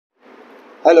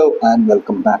Hello and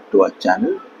welcome back to our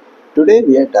channel. Today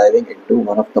we are diving into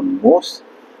one of the most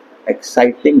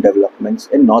exciting developments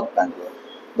in North Bangalore,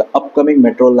 the upcoming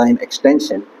metro line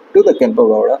extension to the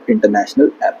Kempegowda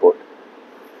International Airport.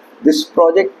 This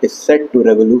project is set to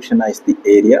revolutionize the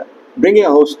area, bringing a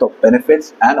host of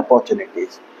benefits and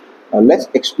opportunities. Now let's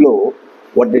explore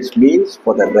what this means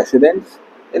for the residents,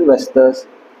 investors,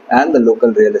 and the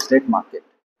local real estate market.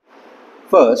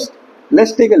 First,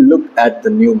 let's take a look at the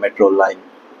new metro line.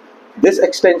 This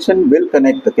extension will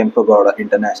connect the Kempegowda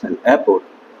International Airport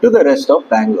to the rest of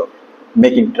Bangalore,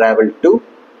 making travel to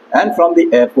and from the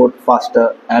airport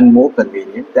faster and more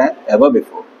convenient than ever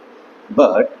before.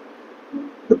 But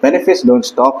the benefits don't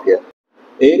stop here.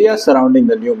 Areas surrounding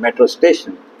the new metro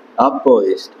station are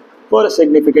poised for a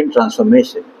significant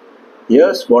transformation.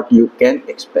 Here's what you can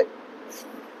expect.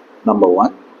 Number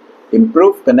 1.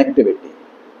 Improved connectivity.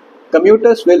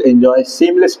 Commuters will enjoy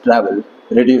seamless travel,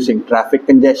 reducing traffic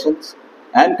congestions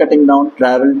and cutting down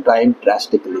travel time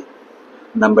drastically.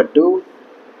 Number 2.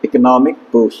 Economic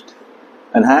boost.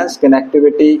 Enhanced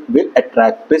connectivity will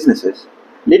attract businesses,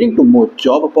 leading to more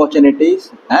job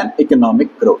opportunities and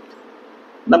economic growth.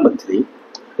 Number 3.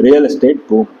 Real estate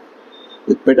boom.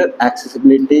 With better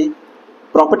accessibility,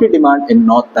 property demand in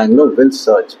North Bangalore will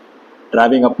surge,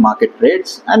 driving up market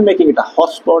rates and making it a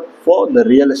hotspot for the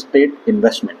real estate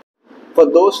investment. For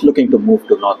those looking to move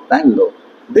to North Bangalore,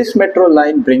 this metro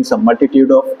line brings a multitude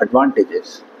of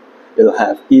advantages. You'll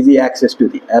have easy access to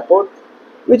the airport,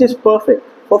 which is perfect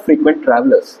for frequent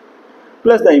travelers.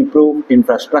 Plus, the improved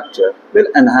infrastructure will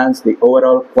enhance the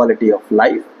overall quality of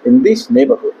life in these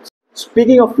neighborhoods.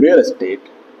 Speaking of real estate,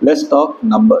 let's talk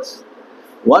numbers.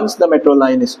 Once the metro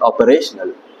line is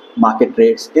operational, market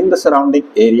rates in the surrounding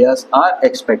areas are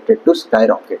expected to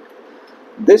skyrocket.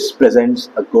 This presents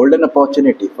a golden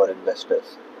opportunity for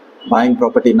investors. Buying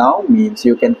property now means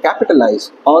you can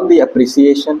capitalize on the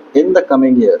appreciation in the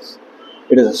coming years.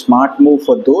 It is a smart move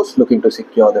for those looking to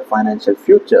secure their financial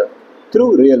future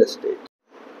through real estate.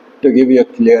 To give you a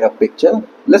clearer picture,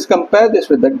 let's compare this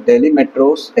with the Delhi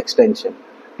Metro's extension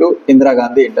to Indira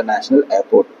Gandhi International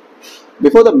Airport.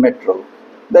 Before the metro,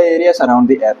 the areas around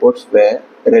the airports were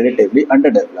relatively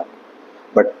underdeveloped.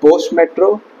 But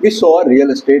post-metro, we saw a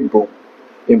real estate boom,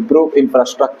 improved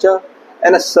infrastructure,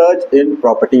 and a surge in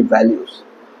property values.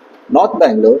 North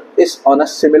Bangalore is on a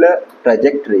similar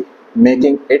trajectory,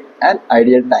 making it an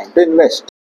ideal time to invest.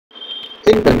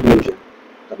 In conclusion,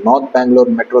 the North Bangalore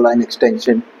Metro Line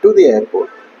extension to the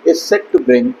airport is set to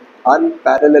bring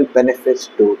unparalleled benefits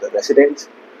to the residents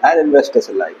and investors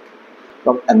alike,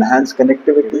 from enhanced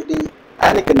connectivity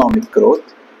and economic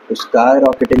growth to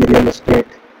skyrocketing real estate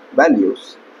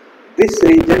values. This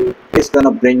region is going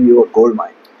to bring you a gold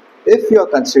mine. If you are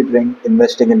considering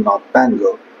investing in North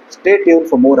Bangalore, stay tuned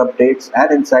for more updates and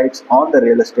insights on the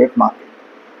real estate market.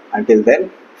 Until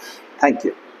then, thank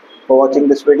you for watching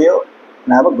this video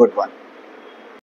and have a good one.